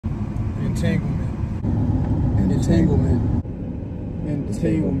Entanglement.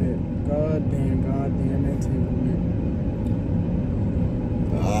 Goddamn entanglement.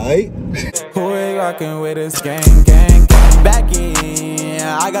 Alright. Who ain't rockin' with us? Gang. Back in.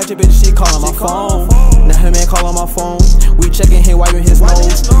 I got your bitch, she callin' my phone. Now her man callin' my phone. We checkin' him, wiping his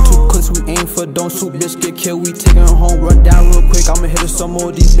nose. 2 clips, we aim for don't. 2 bitch get killed, we taking her home. Run down real quick, I'ma hit her some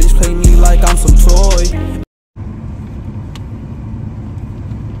more. These bitch play me like I'm some toy.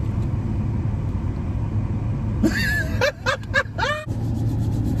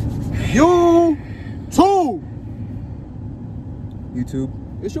 YouTube.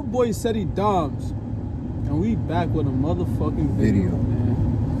 It's your boy Seti Doms, and we back with a motherfucking video,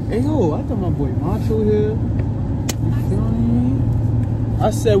 man. Hey yo, I thought my boy Macho here. You feel me? I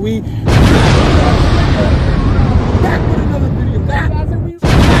said we back with another video. I said we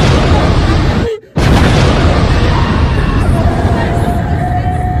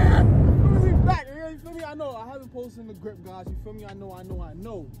back. You feel me? I know I haven't posted in the grip, guys. You feel me? I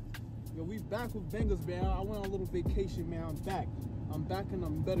know. Yo, we back with bangers, man. I went on a little vacation, man. I'm back and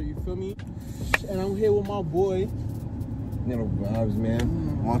I'm better, you feel me? And I'm here with my boy. You know the vibes,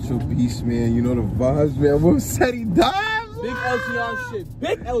 man. Macho Beast, man. You know the vibes, man. We're Seti Doms. Big LGR shit.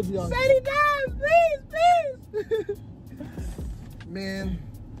 Big LGR Seti Doms, please. Man.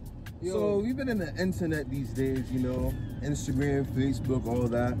 Yo. So we've been in the internet these days, you know. Instagram, Facebook, all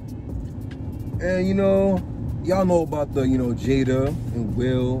that. And you know, y'all know about the, you know, Jada and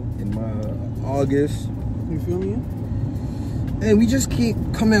Will and August. You feel me? And we just keep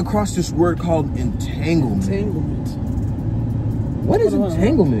coming across this word called entanglement. What is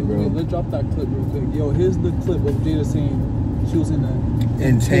entanglement, bro? Let's drop that clip real quick. Yo, here's the clip of Jada saying she was in an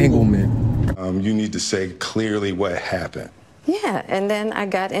entanglement. You need to say clearly what happened. Yeah, and then I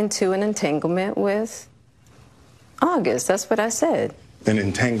got into an entanglement with August. That's what I said. An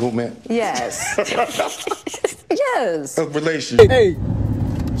entanglement? Yes. Yes. A relationship. Hey,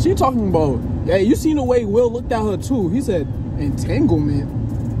 she talking about, hey, you seen the way Will looked at her too. He said, entanglement.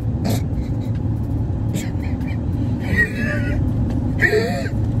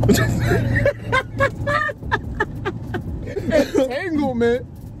 Entanglement?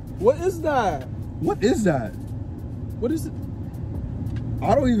 What is that? What is that? What is it?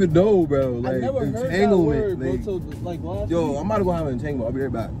 I don't even know, bro. Like, I never heard that word, bro, till like last yo, week. I'm about to go have an entanglement. I'll be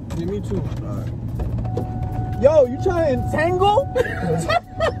right back. Yeah, me too. Alright. Yo, you trying to entangle?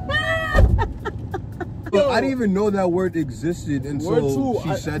 Yo, I didn't even know that word existed until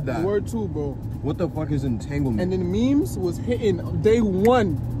she said that. Word 2, bro. What the fuck is entanglement? And then the memes was hitting day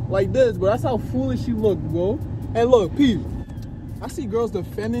 1 like this, bro. That's how foolish she looked, bro. And look, Pete, I see girls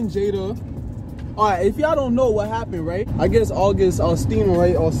defending Jada. Alright, if y'all don't know what happened, right? I guess August Alstina,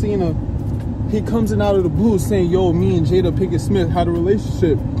 right? Alstina, he comes in out of the blue saying, yo, me and Jada Pinkett Smith had a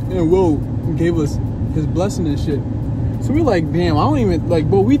relationship. And Will gave us his blessing and shit. So we're like, damn, I don't even, like,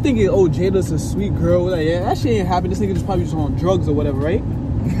 bro, we thinking, oh, Jada's a sweet girl. We're like, yeah, that shit ain't happening. This nigga just probably just on drugs or whatever, right?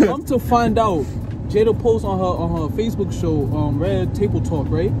 Come to find out, Jada posts on her Facebook show, Red Table Talk,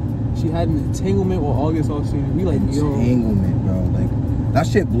 right? She had an entanglement with August Alsina. We like, yo. Entanglement, bro. Like, that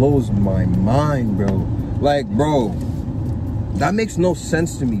shit blows my mind, bro. Like, bro, that makes no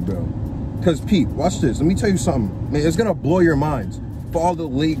sense to me, bro. Cause Pete, watch this. Let me tell you something. Man, it's gonna blow your minds. For all the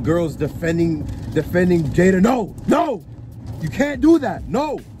late girls defending Jada. No, you can't do that.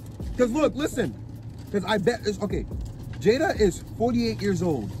 No, because look, listen, because I bet it's okay. Jada is 48 years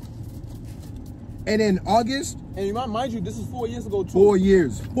old, and in August, and mind you, this is 4 years ago too. 4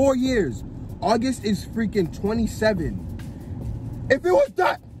 years. August is freaking 27. If it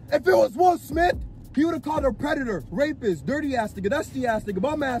was Will Smith, he would have called her predator, rapist, dirty ass nigga, dusty ass nigga,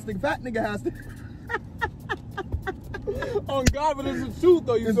 bum ass nigga, fat nigga ass nigga. On God, but it's the truth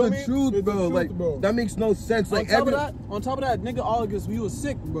though, you feel me? It's the truth, bro. Like, bro. That makes no sense. Like, on top of that, nigga August, we was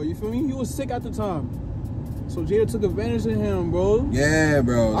sick, bro. You feel me? He was sick at the time. So Jada took advantage of him, bro. Yeah,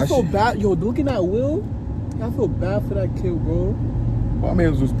 bro. I feel bad. Yo, looking at Will, I feel bad for that kid, bro. My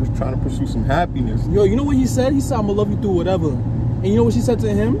man was just trying to pursue some happiness. Yo, you know what he said? He said, I'm gonna love you through whatever. And you know what she said to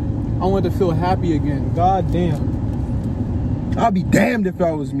him? I want to feel happy again. God damn. I'll be damned if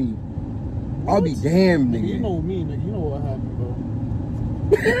that was me. What? I'll be damned, nigga. You know me, nigga. You know what happened, bro.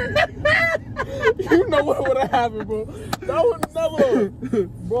 You know what would have happened, bro. That would never.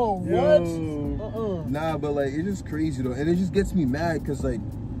 Bro, what? Nah, but like, it's just crazy though. And it just gets me mad because like,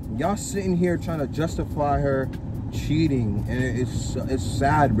 y'all sitting here trying to justify her cheating. And it's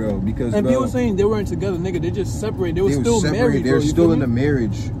sad, bro. Because, and bro, people saying they weren't together, nigga. They just separated. They were still married, They're bro. still in the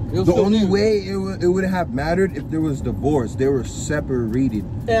marriage. The only way it would have mattered if there was divorce. They were separated.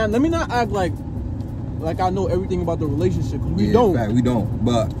 And let me not act like like I know everything about the relationship. Cause we Yeah, don't. Fact, we don't.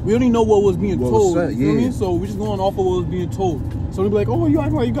 But we only know what was being told. said, You feel me? So we just going off of what was being told. So they be like, oh, you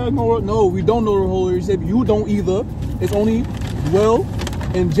act like you guys know. No, we don't know the whole relationship. You don't either. It's only Will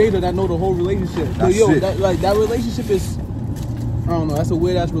and Jada that know the whole relationship. That's yo, it. that relationship is, I don't know. That's a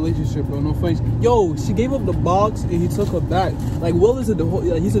weird ass relationship, bro. No thanks. Yo, she gave up the box and he took her back. Like Will is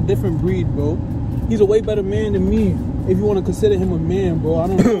he's a different breed, bro. He's a way better man than me. If you want to consider him a man, bro. I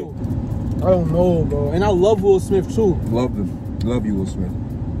don't know. I don't know, bro. And I love Will Smith too. love him. Love you, Will Smith.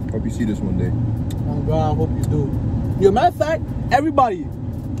 Hope you see this one day. Oh God, I hope you do. Yo, matter of fact, everybody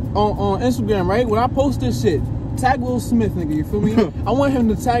on Instagram, right? When I post this shit, tag Will Smith, nigga. You feel me? I want him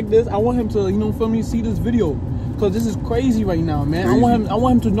to tag this. I want him to, you know, feel me, see this video, cause this is crazy right now, man. Crazy. I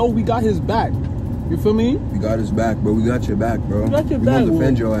want him to know we got his back. You feel me? We got his back, bro. We got your back, bro. We got your we back, gonna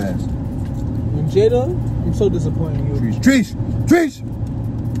defend Will. your ass. And Jada, I'm so disappointed in you. Trees.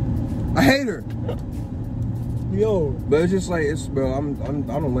 I hate her. Yo, But it's just like bro. I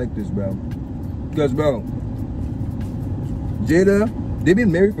don't like this, bro. Because, bro, Jada, they've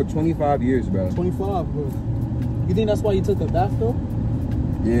been married for 25 years, bro. 25, bro. You think that's why you took her back though?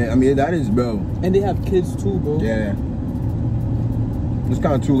 Yeah, I mean that is, bro. And they have kids too, bro. Yeah. It's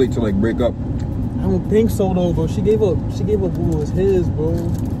kind of too late to like break up. I don't think so though, bro. She gave up what was his, bro.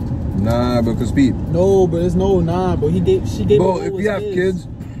 Nah, because Pete. No, but it's no nah, bro. She gave Bro, up what if was you have his.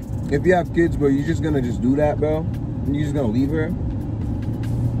 kids, bro, you're just gonna just do that, bro. You're just gonna leave her.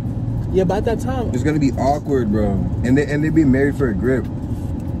 Yeah, but at that time, It's gonna be awkward, bro. And they be married for a grip.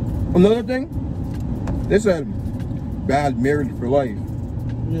 Another thing, they said bad married for life.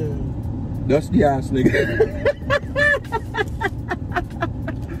 yeah. Dusty ass nigga.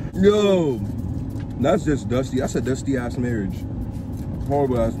 Yo, that's just dusty. That's a dusty ass marriage.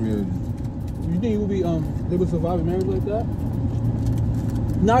 Horrible ass marriage. You think you would be they would survive a marriage like that?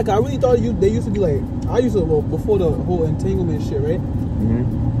 Nah, 'cause I really thought they used to be like, I used to, well, before the whole entanglement shit, right?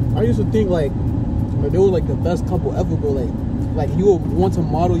 Mm-hmm. I used to think like they were like the best couple ever, bro. Like you would want to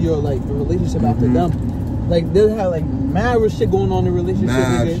model your like relationship after them. Like they had like mad shit going on in the relationship,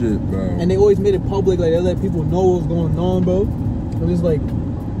 Mad nigga. shit, bro. And they always made it public, like they let people know what was going on, bro. It was like,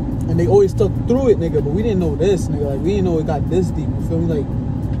 and they always stuck through it, nigga. But we didn't know this, nigga. Like we didn't know it got this deep. You feel me?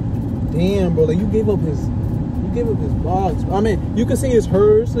 Like, damn, bro. Like you gave up his box. I mean, you can say it's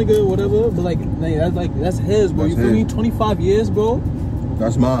hers, nigga, whatever. But like that's his, bro. That's you feel me? his. 25 years, bro.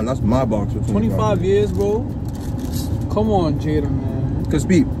 That's mine. That's my box for 25 years, bro. Come on, Jada, man. Cause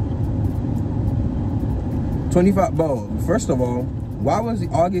Pete, 25, bro. First of all, why was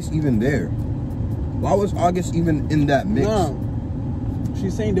August even there? Why was August even in that mix? Nah.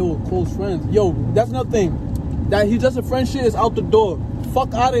 She's saying they were close friends. Yo, that's another thing. That he just a friend shit is out the door.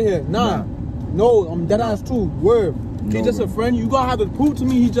 Fuck out of here. Nah. No, I'm dead ass too. Word. He's No, just bro. a friend. You gotta have to prove to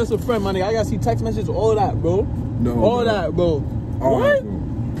me he's just a friend, my nigga. I gotta see text messages, all that, bro. No, all bro. that, bro. All what? right,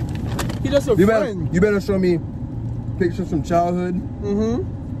 bro. He just a friend. You better show me pictures from childhood.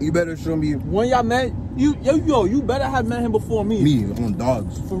 Mm-hmm. You better show me When y'all met, you better have met him before me. me on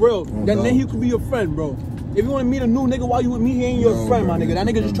dogs. For real. On Then he dogs. could be your friend, bro. If you want to meet a new nigga while you with me, he ain't your No, friend, bro, my nigga. That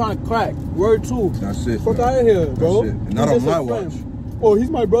nigga just trying to crack. Word too. That's it. Fuck bro. out of here, bro. That's it. And He's not on just a my friend. watch. Oh,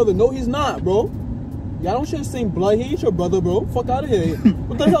 he's my brother. No, he's not, bro. Y'all don't share the same blood. He ain't your brother, bro. Fuck out of here.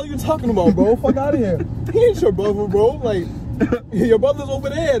 What the hell are you talking about, bro? Fuck out of here. He ain't your brother, bro. Like, your brother's over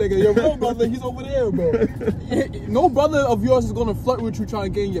there, nigga. Your real brother, he's over there, bro. No brother of yours is gonna flirt with you trying to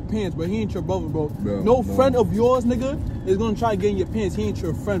get in your pants, but he ain't your brother, bro. Bro, no no. friend of yours, nigga, is gonna try to get in your pants. He ain't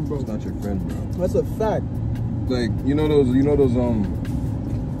your friend, bro. It's not your friend, bro. That's a fact. Like you know those videos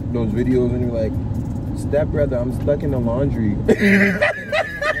and you're like, stepbrother, I'm stuck in the laundry.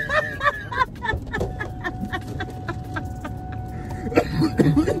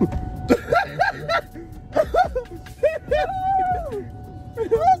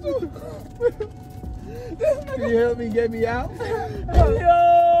 Can you help me get me out?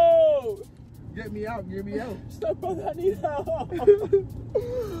 Yo! Get me out, get me out. Step brother, I need help.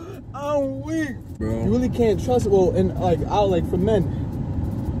 I'm weak. Bro. You really can't trust, well, and like, for men.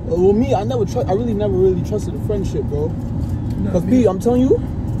 Well, me, I really never really trusted a friendship, bro. Cause P, I'm telling you,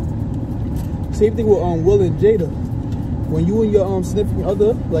 same thing with Will and Jada. When you and your significant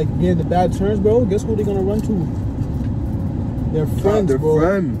other like get into bad terms, bro, guess who they're gonna run to? Their friends, Their bro.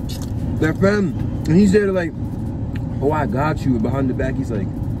 friend. Their friend. And he's there to like, oh, I got you. Behind the back, he's like,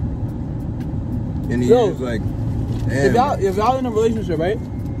 and he's Yo, just like, damn. If y'all in a relationship, right?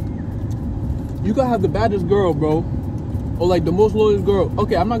 You could have the baddest girl, bro, or like the most loyal girl.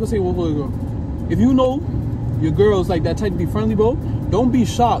 Okay, I'm not gonna say most loyal girl. If you know your girl's like that type to be friendly, bro, don't be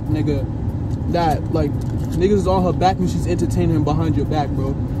shocked, nigga, that like niggas is on her back and she's entertaining him behind your back,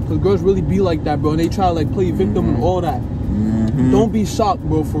 bro. Cause girls really be like that, bro. And they try to like play victim and all that. Don't be shocked,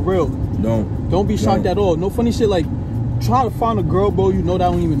 bro, for real. Don't be shocked at all. No funny shit like try to find a girl, bro, you know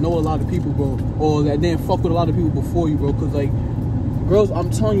that don't even know a lot of people, bro. Or that didn't fuck with a lot of people before you, bro. Cause like girls, I'm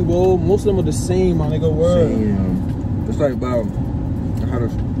telling you, bro, most of them are the same, my nigga. Word. Same. It's like about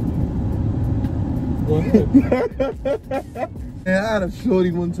Go ahead. Yeah, I had a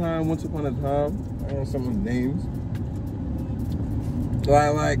shorty one time, once upon a time. I don't know some of the names.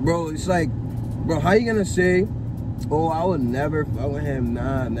 Like, bro, it's like, bro, how you gonna say, oh, I would never fuck with him,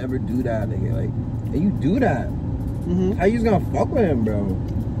 nah, never do that, nigga. Like, and you do that. How you just gonna fuck with him, bro?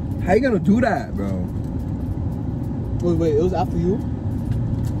 How you gonna do that, bro? Wait, it was after you?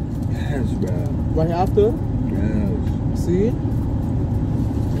 Yes, bro. Right after? Yes. See?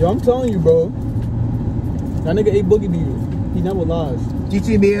 Yo, I'm telling you, bro. That nigga ate Boogie Beaver. He never lies.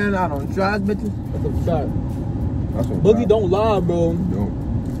 GT man, I don't trust bitches. That's a fact. That's a Boogie fact. don't lie, bro. No.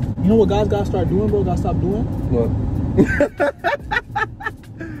 You know what guys gotta start doing, bro? Gotta stop doing? What?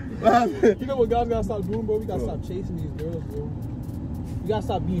 You know what guys gotta stop doing, bro? We gotta stop chasing these girls, bro. We gotta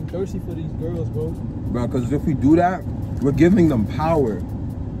stop being thirsty for these girls, bro. Bro, because if we do that, we're giving them power.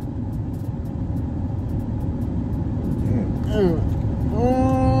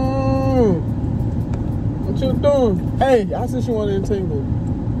 What you doing? Hey, I said she wanted to entangle.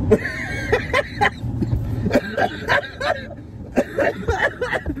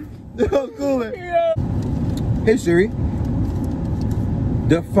 Yo, cool it. Yeah. Hey Siri,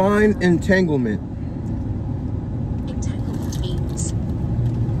 define entanglement. Entanglement means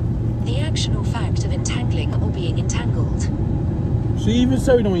the action or fact of entangling or being entangled. She even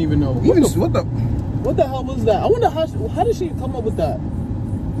Siri don't even know. What the hell was that? I wonder how did she come up with that?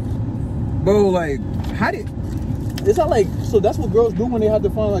 Bro, like, how did... Is that like, so that's what girls do when they have to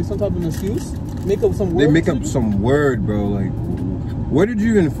find like some type of excuse? Make up some word? They make up some word, bro. Like, where did you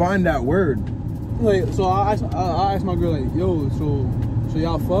even find that word? Like, so I asked my girl, like, yo, so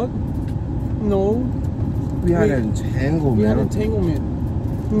y'all fuck? No. We had an entanglement. We had an entanglement.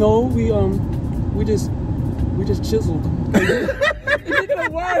 No, we just chiseled.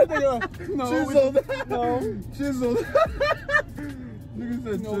 Chiseled. Nigga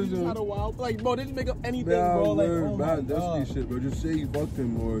said no, we just had a wild, like, bro, they just make up anything, bro. Like, oh my bad God. Shit, bro. Just say you fucked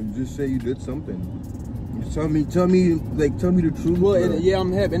him, or just say you did something. Just tell me the truth. Well, yeah,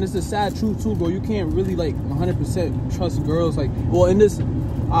 I'm hip, and it's a sad truth too, bro. You can't really like 100% trust girls, like, well, in this,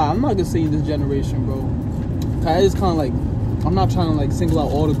 I'm not gonna say in this generation, bro. Cause it's kind of like, I'm not trying to like single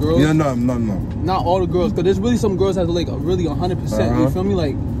out all the girls. Yeah, no. Not all the girls, cause there's really some girls that are like really 100%. You feel me,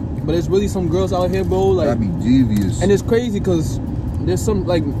 like, but there's really some girls out here, bro. Like, that'd be devious. And it's crazy, cause there's some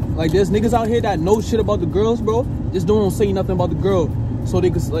like there's niggas out here that know shit about the girls, bro. Just don't say nothing about the girl, so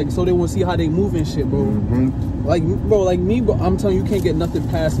they could like they won't see how they move and shit, bro. Like, bro, like me, bro. I'm telling you, you can't get nothing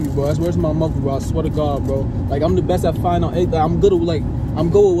past me, bro. That's where's my mother, bro. I swear to God, bro. Like, I'm the best at finding out anything. I'm good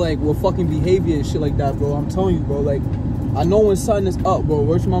with fucking behavior and shit like that, bro. I'm telling you, bro. Like, I know when something is up, bro.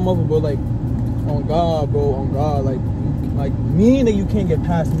 Where's my mother, bro? Like, on God, bro. On God, like me, that you can't get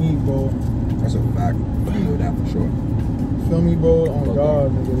past me, bro. That's a fact. I know that for sure. Feel me, bro? On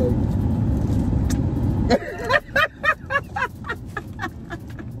God, nigga, like.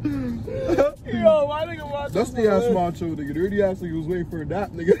 Yo, why nigga watch That's the ass macho, nigga. Dirty ass nigga was waiting for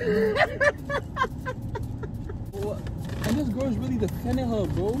that, nigga. And this girl's really defending her,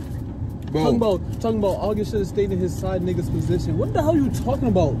 bro. Bro. Talking about August should have stayed in his side nigga's position. What the hell you talking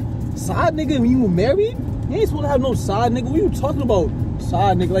about? Side nigga when you were married? You ain't supposed to have no side nigga. What you talking about?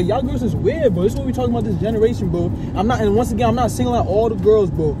 Side nigga. Like, y'all girls is weird, bro. This is what we talking about this generation, bro. And once again, I'm not singling out all the girls,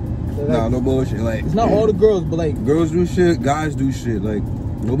 bro. Like, nah, no bullshit. Like, it's not all the girls, but like, girls do shit, guys do shit. Like,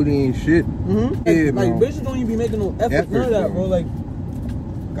 nobody ain't shit. Yeah, like, bro. bitches don't even be making no effort, none of that, bro. Like,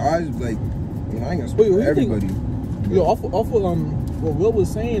 guys, like, I ain't gonna speak for everybody. Yo, off of what Will was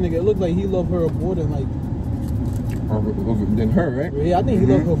saying, nigga, it looked like he loved her more than like. Than her, right? Yeah, I think he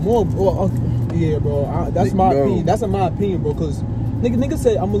loved her more. Yeah, bro. That's my opinion. That's in my opinion, bro. Cause nigga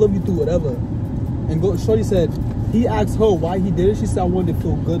said, "I'm gonna love you through whatever," and Shorty said he asked her why he did it. She said, "I wanted to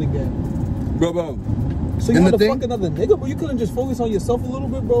feel good again." Bro. So you had to fuck another nigga, bro? You couldn't just focus on yourself a little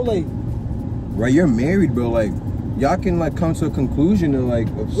bit, bro? Like, right? You're married, bro. Like, y'all can like come to a conclusion and like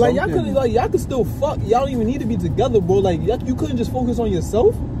y'all could still fuck. Y'all don't even need to be together, bro. Like, you couldn't just focus on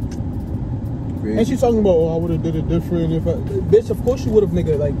yourself. Crazy. And she's talking about, oh, I would have did it different if bitch, of course you would have,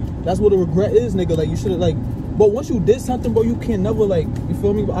 nigga. Like, that's what a regret is, nigga. Like, you should have, like, but once you did something, bro, you can never, like, you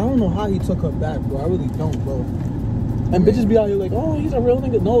feel me? But I don't know how he took her back, bro. I really don't, bro. And bitches be out here like, oh, he's a real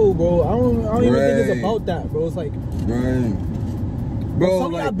nigga. No, bro. I don't even think it's about that, bro. It's like, Bro,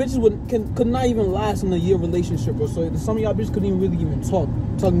 some of y'all bitches could not even last in a year relationship, bro. So some of y'all bitches couldn't even really even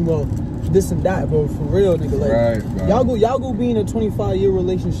talking about this and that, bro. For real, nigga. Like, right. y'all go be in a 25-year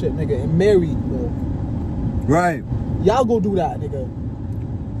relationship, nigga, and married, bro. Right. Y'all go do that, nigga.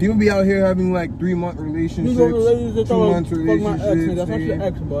 People be out here having like 3-month relationships, 2 months relationships. Fuck my ex, nigga. That's not your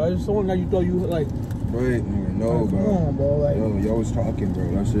ex, bro. It's someone that you thought you like. Right, nigga. No, like, bro. Come on, bro. Like, yo, y'all was talking, bro.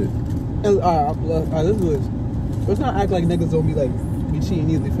 That's it. And, all right, listen to this. Let's not act like niggas don't be like be cheating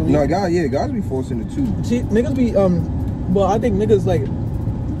either. Feel me? No, guys be forcing it too. Niggas be but I think niggas like,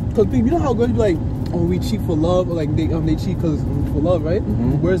 cause you know how girls be like, oh, we cheat for love, or like they cheat cause for love, right?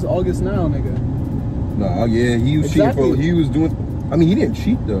 Mm-hmm. Where's August now, nigga? Nah, yeah, he was cheating for. He was doing. I mean, he didn't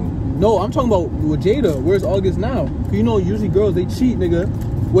cheat though. No, I'm talking about with Jada. Where's August now? Cause you know usually girls they cheat, nigga,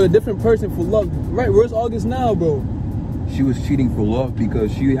 with a different person for love, right? Where's August now, bro? She was cheating for love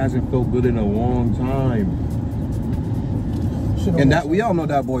because she hasn't felt good in a long time. And that we all know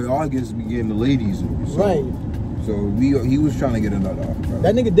that boy August be getting the ladies, so, right? So he was trying to get another off, bro.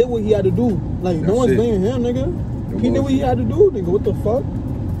 That nigga did what he had to do. Like no one's blaming him, nigga. He did what he had to do, nigga. What the fuck,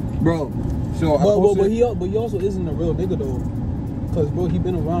 bro? So but he also isn't a real nigga though, cause bro he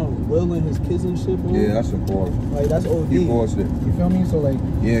been around Will and his kids and shit, bro. Yeah, that's a force. Like that's OD. He forced it. You feel me? So like,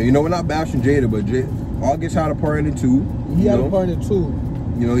 yeah, you know we're not bashing Jada, but August had a part in it too. He had a part in it too.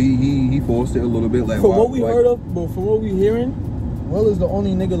 You know he forced it a little bit. Like from what we heard of, but from what we hearing, Will is the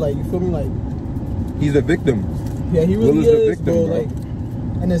only nigga, like, you feel me, like... He's a victim. Yeah, he really Will is the victim, bro. Like,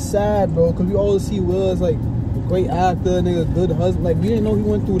 and it's sad, bro, because we always see Will as, like, a great actor, nigga, good husband. Like, we didn't know he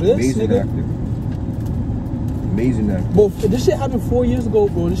went through this, Amazing nigga. Actor. Amazing actor. Bro, this shit happened 4 years ago,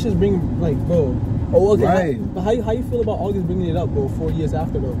 bro. This shit's bringing, like, bro... Oh, okay. Right. How you feel about August bringing it up, bro, 4 years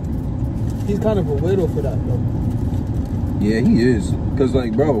after, though? He's kind of a widow for that, though. Yeah, he is. Cause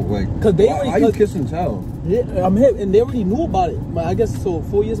like, bro, like, why you kiss and tell? Yeah, I'm hip, and they already knew about it. But I guess so.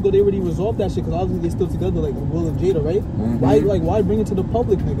 4 years ago, they already resolved that shit. Cause obviously they still together, like Will and Jada, right? Mm-hmm. Why bring it to the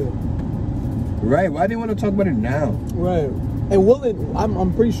public, nigga? Right. Why do you want to talk about it now? Right. And Will and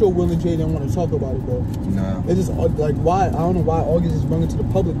I'm pretty sure Will and Jada didn't want to talk about it, bro. Nah. It's just like why I don't know why August is bringing it to the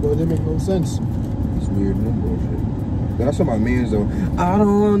public, bro. It didn't make no sense. It's weird, no bullshit. That's what my man's though. I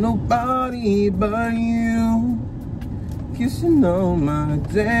don't want nobody but you. Kissing on my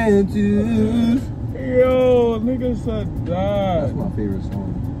tattoos. Yo, nigga said that. That's my favorite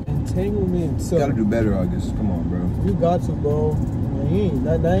song. Entanglement. So, you gotta do better, August. Come on, bro. You got to, bro.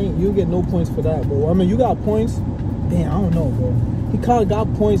 That ain't. You get no points for that, bro. I mean, you got points. Damn, I don't know, bro. He kind of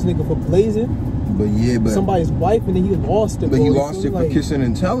got points, nigga, for blazing. But yeah, but somebody's wife, and then he lost it. But bro. he lost it for kissing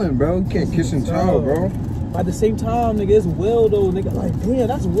and telling, bro. You can't kiss and tell, bro. At the same time, nigga, it's Will though, nigga. Like, damn,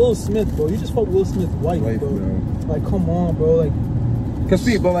 that's Will Smith, bro. You just fuck Will Smith's wife, bro. Like, come on, bro. Like, cause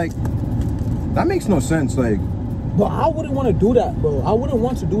people like that makes no sense. Like, but I wouldn't want to do that, bro. I wouldn't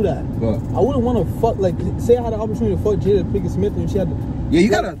want to do that. But I wouldn't want to fuck. Like, say I had the opportunity to fuck Jada Pinkett Smith, and she had to. Yeah, you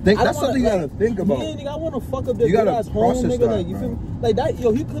gotta think. That's something you gotta think about. Yeah, nigga, I want to fuck up their good ass home, nigga. That, like, you feel me? Like that,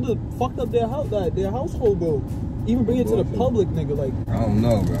 yo, he could have fucked up their house, like, their household, bro. Even bring it to the public, nigga. Like, I don't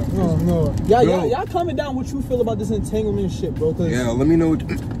know, bro. No, no. Y'all comment down what you feel about this entanglement shit, bro. Cause yeah, let me know.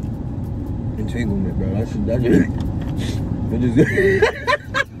 Entanglement, bro. That just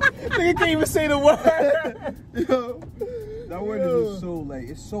nigga can't even say the word. Yo, that word is just so like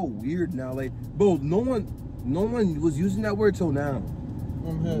it's so weird now. Like, bro, no one was using that word till now.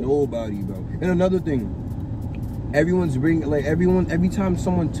 Nobody, bro. And another thing. Everyone's bringing, like, every time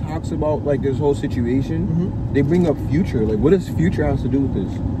someone talks about, like, this whole situation, they bring up Future. Like, what does Future has to do with this?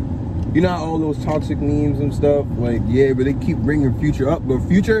 You know all those toxic memes and stuff? Like, yeah, but they keep bringing Future up. But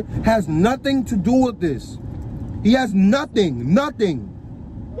Future has nothing to do with this. He has nothing.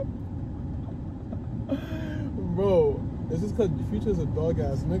 Bro, this is because Future's a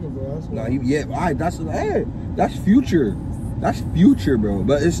dog-ass nigga, bro. That's why. Nah, that's Future. That's Future, bro.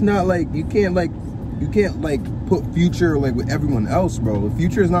 But it's not like, you can't put Future like with everyone else, bro.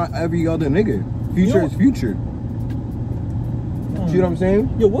 Future is not every other nigga. Future is Future. See what I'm saying?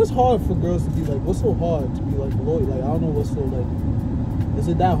 Yo, what's hard for girls to be like? What's so hard to be like loyal? Like, I don't know what's so like. Is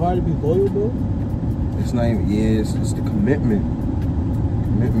it that hard to be loyal, bro? It's not even. Yeah, it's the commitment.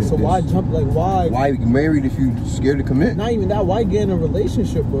 So why jump? Like, why? Why get married if you scared to commit? Not even that. Why get in a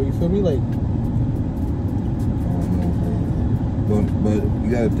relationship, bro? You feel me? Like. But you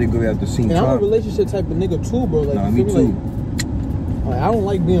gotta think of it at the same time. And I'm a relationship type of nigga too, bro. Like, nah, me too. Like, I don't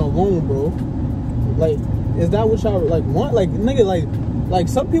like being alone, bro. Like, is that what y'all like want? Like, nigga, like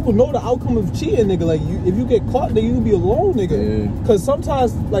some people know the outcome of cheating, nigga. Like, if you get caught, then you can be alone, nigga. Yeah. Cause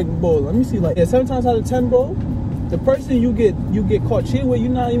sometimes, like, bro, let me see, like, 7 times out of 10, bro, the person you get caught cheating with, you're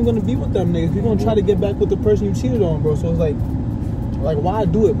not even gonna be with them, niggas. You're gonna try to get back with the person you cheated on, bro. So it's like, Like, why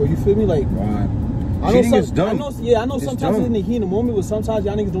do it, bro? You feel me? Like, Why? I Cheating know is dumb. I know It's sometimes dumb. it's in the heat of the moment, but sometimes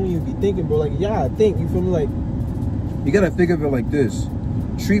y'all niggas don't even be thinking, bro. Like, yeah, I think, you feel me? Like, You gotta think of it like this: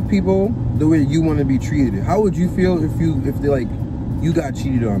 treat people the way you want to be treated. How would you feel if they like you got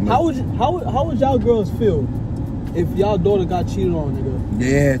cheated on? Like, how would y'all girls feel if y'all daughter got cheated on, nigga?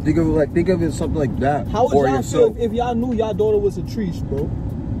 yeah, think of it something like that. How would or y'all yourself. feel if y'all knew y'all daughter was a treat, bro?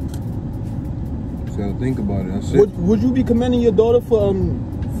 Just gotta think about it. That's it. Would you be commending your daughter for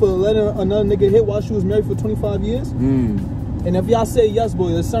letting another nigga hit while she was married for 25 years? And if y'all say yes, boy,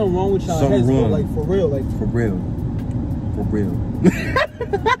 there's something wrong with y'all heads, bro. Like, for real, like. For real. For real.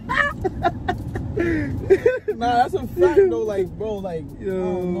 Nah, that's a fact though, like, bro, like, I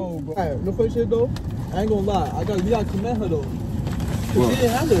don't know, bro. Alright, no funny shit though, I ain't gonna lie, we gotta commend her though.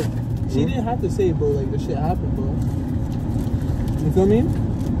 She didn't have to say it, bro, like, the shit happened, bro. You feel me?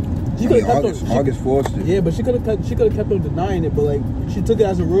 She could have kept August forced it. Yeah, but she could have kept on denying it, but like, she took it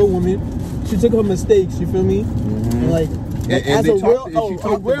as a real woman. She took her mistakes, you feel me? And like as a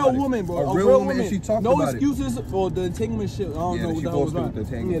real woman, bro. A real woman. She talked no about excuses for the entanglement shit. I don't know what the hell was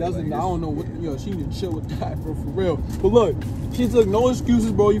wrong. Yeah, that's I don't know what. Yo, she need to chill with that, bro. For real. But look, she took no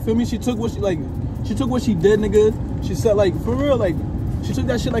excuses, bro. You feel me? She took what she did, nigga. She said, like, for real, like, she took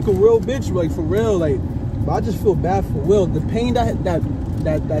that shit like a real bitch, like, for real, like. But I just feel bad for Will. The pain that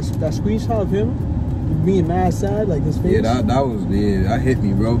screenshot of him being mad sad, like his face. Yeah, that hit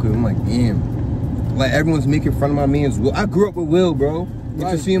me, bro. Cause I'm like, damn. Like, everyone's making fun of my man's Will. I grew up with Will, bro. And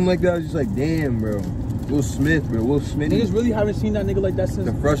to see him like that, I was just like, damn, bro. Will Smith, bro. Will Smith. Niggas really haven't seen that nigga like that since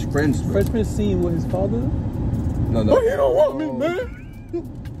the Fresh Prince, bro. Fresh Prince scene with his father. No. Oh, you don't want me, man.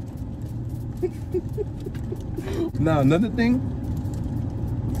 Nah, another thing.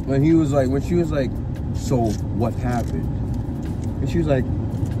 When she was like, so what happened? And she was like,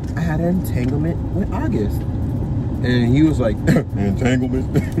 I had an entanglement with August. And he was like, entanglement?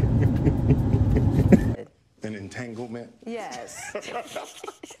 An entanglement? Yes.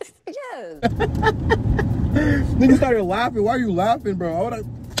 Yes. Nigga started laughing. Why are you laughing, bro?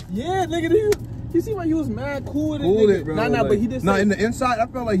 Yeah, nigga, he seemed like he was mad cool with it. Cool with it, bro. Nah, like, but he did say. Nah, in the inside, I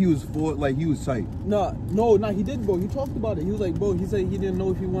felt like he was full, like he was tight. No, he did, bro. He talked about it. He was like, bro, he said he didn't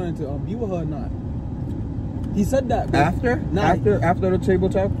know if he wanted to be with her or not. He said that, bro. After the table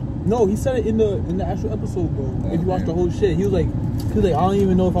talk? No, he said it in the actual episode, bro. Oh, if you watch the whole shit, he was like, I don't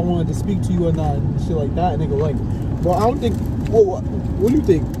even know if I wanted to speak to you or not, and shit like that. And nigga, like, bro, I don't think. What do you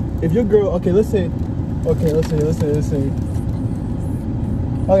think? If your girl, let's say. Okay, let's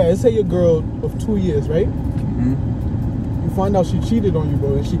say your girl of 2 years, right? You find out she cheated on you,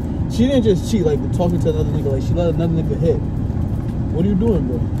 bro, and she didn't just cheat, like talking to another nigga, like she let another nigga hit. What are you doing,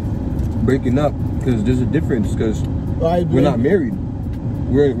 bro? Breaking up, because there's a difference, because we're not married.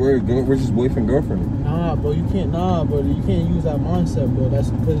 We're just boyfriend, girlfriend. Nah, bro, you can't use that mindset, bro. That's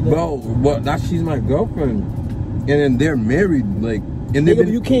because but she's my girlfriend, and then they're married, like. And nigga, but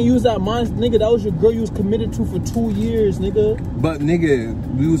you can't use that mindset, nigga. That was your girl you was committed to for 2 years, nigga. But nigga,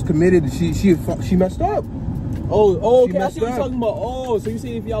 we was committed. She messed up. Oh, okay. I see what you're talking about. Oh, so you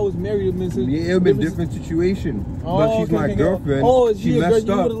say if y'all was married, it would have been a different situation. But she's my girlfriend. Oh, she messed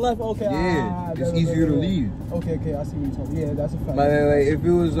up. You would have left. Okay. Yeah, it's easier to leave. Okay. I see what you're talking. Yeah, that's a fact. Like if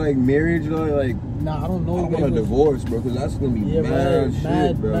it was like marriage, like. Nah, I don't know. I want a divorce, bro, because that's gonna be mad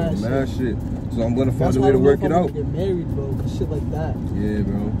shit, bro. Mad shit. So I'm gonna find a way to work it out. Get married, bro, cause shit like that. Yeah,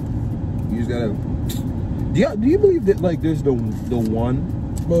 bro. You just gotta. Do you believe that like there's the one?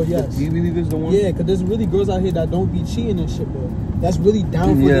 Bro, yes. Do you believe there's the one? Yeah, cause there's really girls out here that don't be cheating and shit, bro. That's really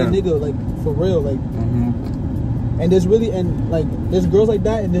down for their nigga, like for real, like. And there's girls like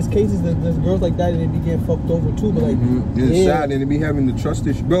that, and there's cases that there's girls like that and they be getting fucked over too, but like. It's sad, and they be having the trust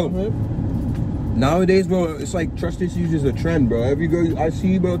issue, bro. Nowadays, bro, it's like trust issues is a trend, bro. Every girl I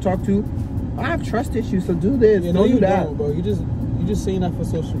see, bro, talk to, I have trust issues, so do this, don't do that, don't, bro. You just saying that for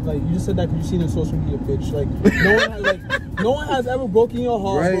social, like you just said that because you seen it on social media, bitch. Like no one has ever broken your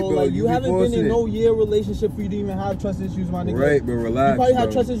heart, right, bro. Like you haven't been in no year relationship for you to even have trust issues, my nigga. Right, but relax. You probably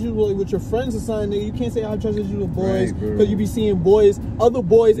have trust issues with your friends or something, nigga. You can't say I have trust issues with boys because you be seeing other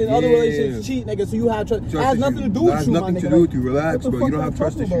boys in other relationships cheat, nigga. So you have trust. It has nothing to do with you, my nigga. Nothing to do with you. Relax, bro. You don't have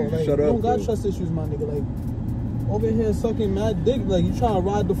trust issues. Shut up. You don't got trust issues, my nigga. Like. Over here sucking mad dick, like you trying to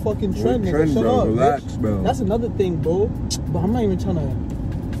ride the fucking trend, nigga. Shut up, relax, bitch. Bro. That's another thing, bro. But I'm not even trying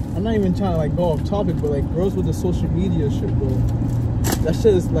to like go off topic, but like girls with the social media shit, bro. That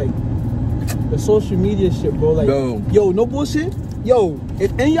shit is like the social media shit, bro. Like, yo, no bullshit. Yo,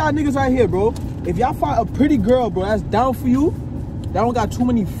 if any of y'all niggas right here, bro, if y'all find a pretty girl, bro, that's down for you, that don't got too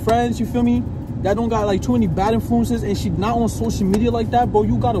many friends, you feel me? that don't got like too many bad influences, and she not on social media like that, bro,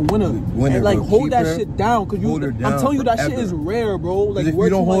 you gotta win her. And like hold that shit down, cause you. I'm telling you that shit is rare, bro. Like if you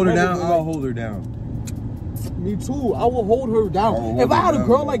don't hold her down, I'll hold her down. Me too. I will hold her down. If I had a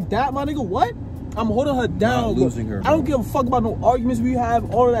girl like that, my nigga, what? I'm holding her down, bro. I don't give a fuck about no arguments we have,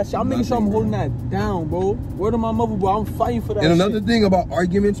 all of that shit. I'm making sure I'm holding that down, bro. Word of my mother, bro. I'm fighting for that shit. And another thing about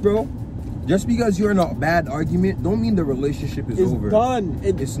arguments, bro, just because you're in a bad argument don't mean the relationship is over. It's done.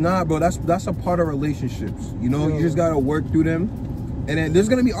 It's not, bro. That's a part of relationships. You know, you just gotta work through them. And then there's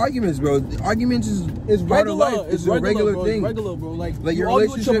gonna be arguments, bro. Arguments is part of life. It's a regular thing. It's regular, bro. Like your you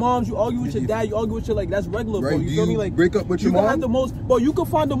argue with your moms, you argue with your dad, you argue with your, like, that's regular, bro. You feel me? Like, break up with your mom? Have the most, bro, you can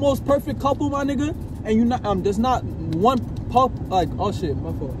find the most perfect couple, my nigga, and you not there's not one pup, like, oh shit,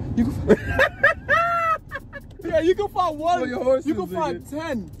 my fault. You can yeah, you can find one. You can find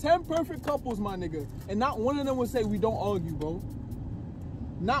 10 perfect couples, my nigga, and not one of them will say we don't argue, bro.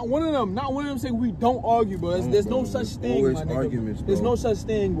 Not one of them say we don't argue, bro. There's no such thing, my nigga. Arguments, bro. There's no such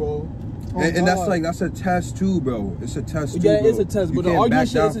thing, bro. And that's a test too, bro. It's a test too, yeah, bro. it's a test, but the argument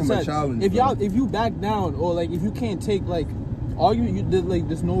shit is a test. If you back down, or like if you can't take like argument,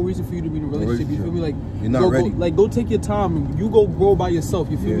 there's no reason for you to be in a relationship. You feel me? Like you're not ready. Go take your time and you go grow by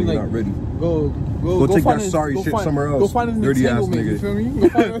yourself. You feel me? Like you're not ready. Go take that sorry shit somewhere else. Go find an dirty ass entanglement. nigga. You feel me? Go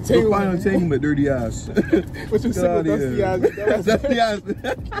find an entanglement. Go find an entanglement, dirty ass. What's your single dusty ass? Dusty ass.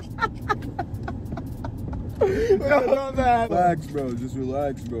 Relax, bro. Just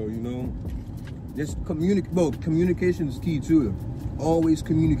relax, bro. You know. Just communicate, bro. Communication is key too. Always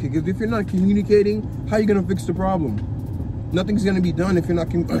communicate. Because if you're not communicating, how are you gonna fix the problem? Nothing's gonna be done if you're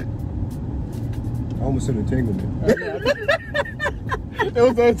not. I almost said entanglement. It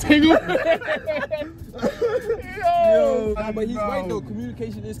was an entanglement. Yo, but he's right though.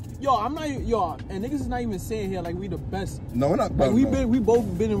 Communication is. Yo, I'm not. Yo, and niggas is not even saying here like we the best. No, we're not. Like we both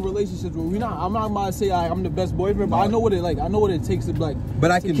been in relationships where we not. I'm not about to say I'm the best boyfriend, but I know what it like. I know what it takes to like.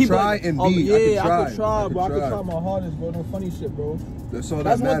 But I can try and be. Yeah, I can try, bro. I can try my hardest, bro. No funny shit, bro. That's all.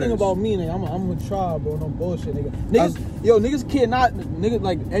 That's one thing about me, nigga. I'm gonna try, bro. No bullshit, nigga. Niggas cannot, niggas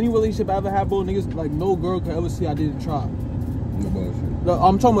like any relationship I ever had, bro. Niggas like no girl could ever say I didn't try. No bullshit.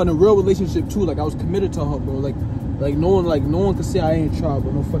 I'm talking about in a real relationship too. Like I was committed to her, bro. Like no one could say I ain't tried,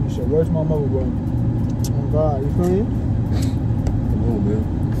 bro. No funny shit. Where's my mother, bro? Oh God, you feel me? Come on, man.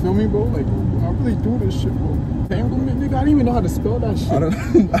 You feel me, bro? Like I really do this shit, bro. Entanglement, nigga. I didn't even know how to spell that shit. I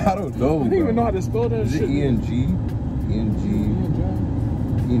don't know. I didn't even know how to spell that shit. Is it E-N-G?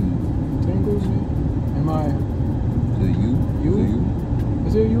 Entangles? Am I? Is it you?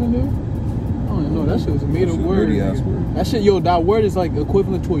 Is there you in there? I don't know. That shit was a made up word. That shit, yo, that word is like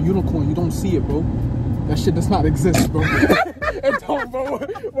equivalent to a unicorn. You don't see it, bro. That shit does not exist, bro. It don't, bro.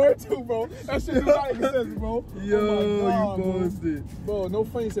 Word two, bro. That shit does not exist, bro. Yo, oh God, you posted. Bro, no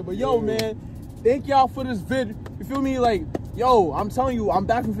funny shit. But yo, man, thank y'all for this vid. You feel me? Like, yo, I'm telling you, I'm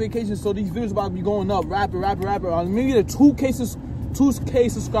back from vacation, so these videos about to be going up. Rapid. Maybe the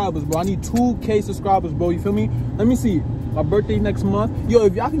 2K subscribers, bro. I need 2K subscribers, bro. You feel me? Let me see. My birthday next month. Yo,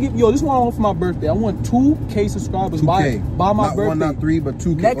 if y'all can get, this is what I want for my birthday. I want 2K subscribers 2K. by my not birthday. One, not 3, but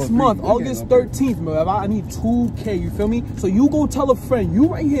 2K. Next month, August 13th, bro. I need 2K, you feel me? So you go tell a friend, you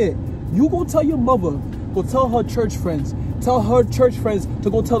right here. You go tell your mother. Go tell her church friends. Tell her church friends to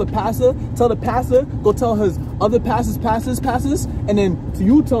go tell the pastor. Tell the pastor, go tell his other pastors. And then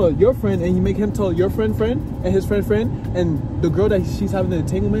you tell your friend, and you make him tell your friend, and his friend, and the girl that she's having an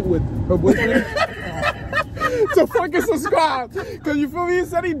entanglement with her boyfriend. To fucking subscribe. Cause you feel me? He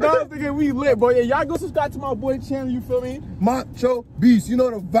said he does, nigga. We lit, boy. Yeah, y'all go subscribe to my boy channel, you feel me? Macho Beast, you know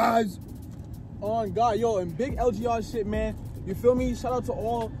the vibes. Oh God, yo, and big LGR shit, man. You feel me? Shout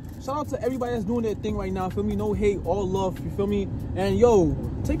out to everybody that's doing their thing right now. Feel me? No hate, all love. You feel me? And yo,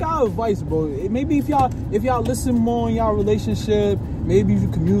 take our advice, bro. Maybe if y'all listen more in y'all relationship, maybe if you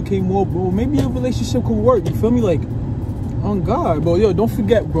communicate more, bro, maybe your relationship could work. You feel me? Like, oh God, bro. Yo, don't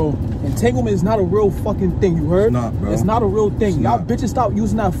forget, bro. Entanglement is not a real fucking thing. You heard? It's not, bro. It's not a real thing. Y'all bitches stop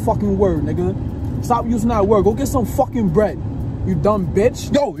using that fucking word, nigga. Stop using that word. Go get some fucking bread. You dumb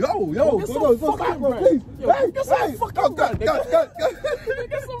bitch. Yo. Get some fucking bread. Yo, get some fucking bread, nigga.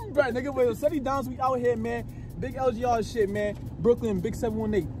 Get some bread, nigga. But steady downs, we out here, man. Big LGR shit, man. Brooklyn, Big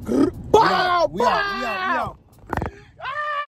 718. We out.